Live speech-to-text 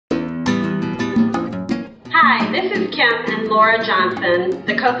Hi, this is Kim and Laura Johnson,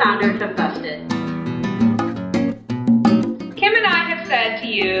 the co-founders of Busted. Kim and I have said to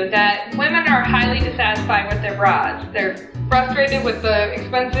you that women are highly dissatisfied with their bras. They're frustrated with the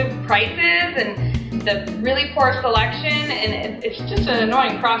expensive prices and the really poor selection, and it's just an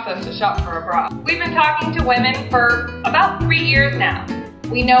annoying process to shop for a bra. We've been talking to women for about 3 years now.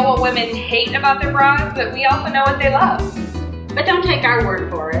 We know what women hate about their bras, but we also know what they love. But don't take our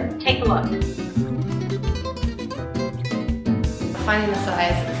word for it. Take a look. Finding the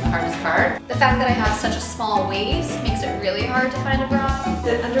size is the hardest part. The fact that I have such a small waist makes it really hard to find a bra.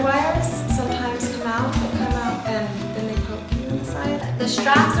 The underwires sometimes come out and then they poke you on the side. The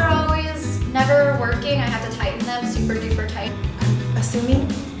straps are always never working. I have to tighten them super duper tight. I'm assuming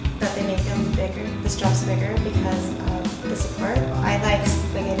that they make them bigger, the straps bigger because of the support. I like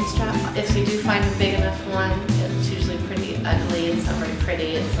spaghetti strap. If you do find a big enough one, it's usually pretty ugly. It's not very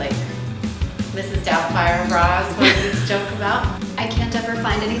pretty. It's like Mrs. Doubtfire bras, what we used to joke about. I can't ever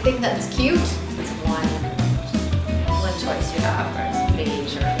find anything that's cute. It's one choice you have, or it's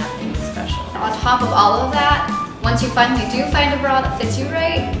beige or nothing special. On top of all of that, once you finally do find a bra that fits you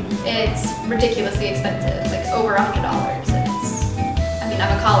right, it's ridiculously expensive, like over $100. And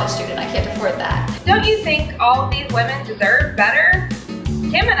I'm a college student, I can't afford that. Don't you think all of these women deserve better?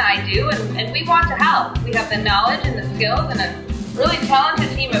 Kim and I do, and we want to help. We have the knowledge and the skills and a really talented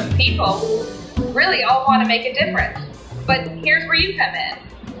team of people who really all want to make a difference. But here's where you come in.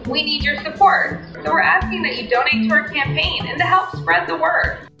 We need your support. So we're asking that you donate to our campaign and to help spread the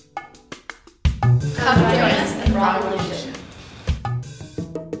word. Come join us in BRAvolution.